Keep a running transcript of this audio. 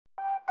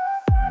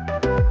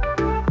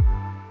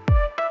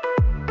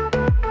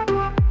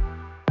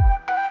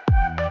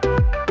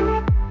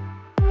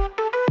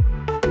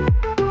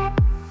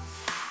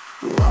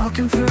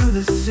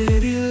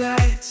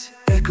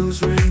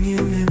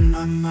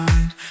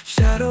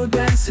Shadow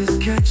dances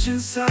catching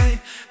sight,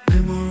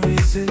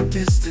 memories in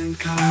distant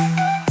kind.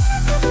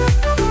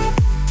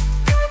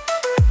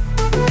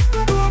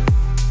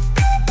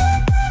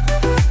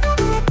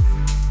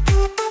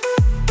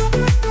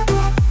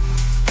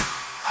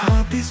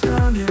 Heartbeats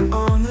pounding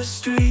on the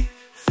street,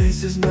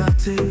 faces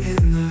melting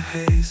in the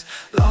haze.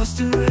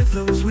 Lost in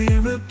rhythms we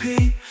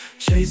repeat,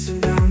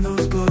 chasing down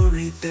those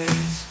glory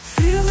days.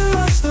 Feel the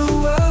rush, the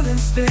world in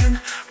spin,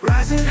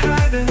 rising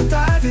high then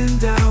diving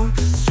down.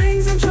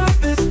 Strings and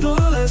trumpets pull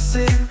us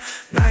in,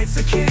 night's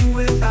a king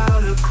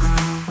without a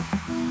crown.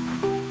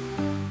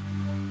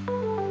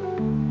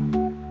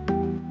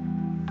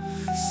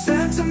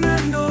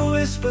 Sentimental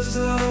whispers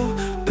low,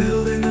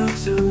 building up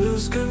to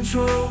lose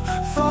control.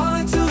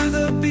 Falling to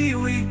the beat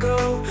we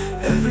go,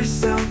 every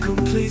sound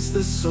completes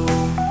the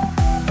soul.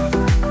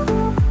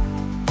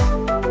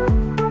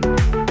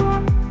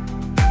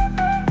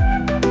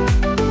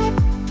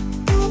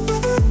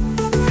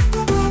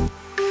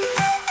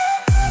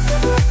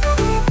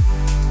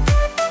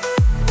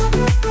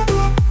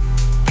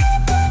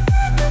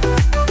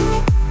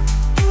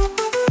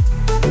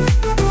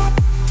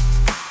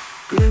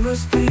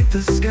 Glimmers beat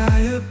the sky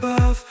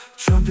above,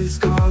 trumpets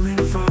calling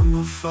from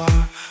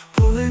afar,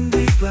 pulling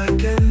deep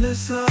like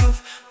endless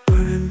love,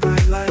 burning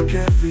bright like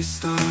every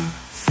star.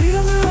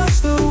 Feel the rush,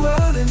 the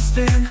world in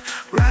spin,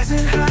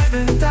 rising high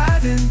then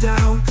diving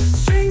down.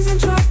 Strings and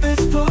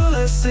trumpets pull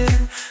us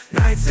in,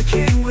 night's a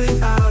king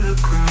without a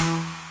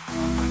crown.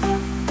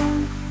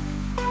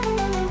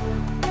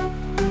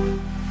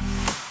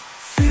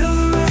 Feel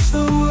the rush,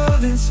 the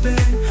world in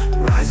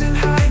spin, rising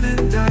high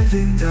then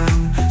diving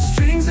down.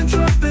 Strings and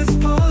trumpets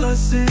pull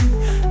us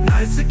in,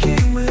 night's a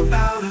king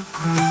without a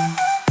crown.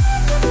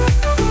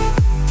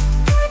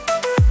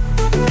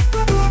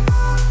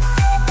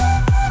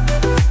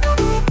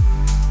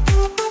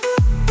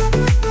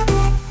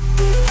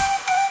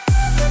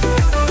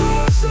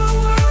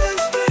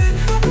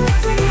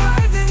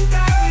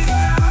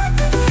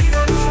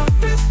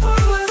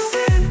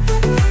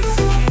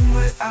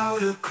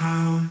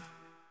 Crown.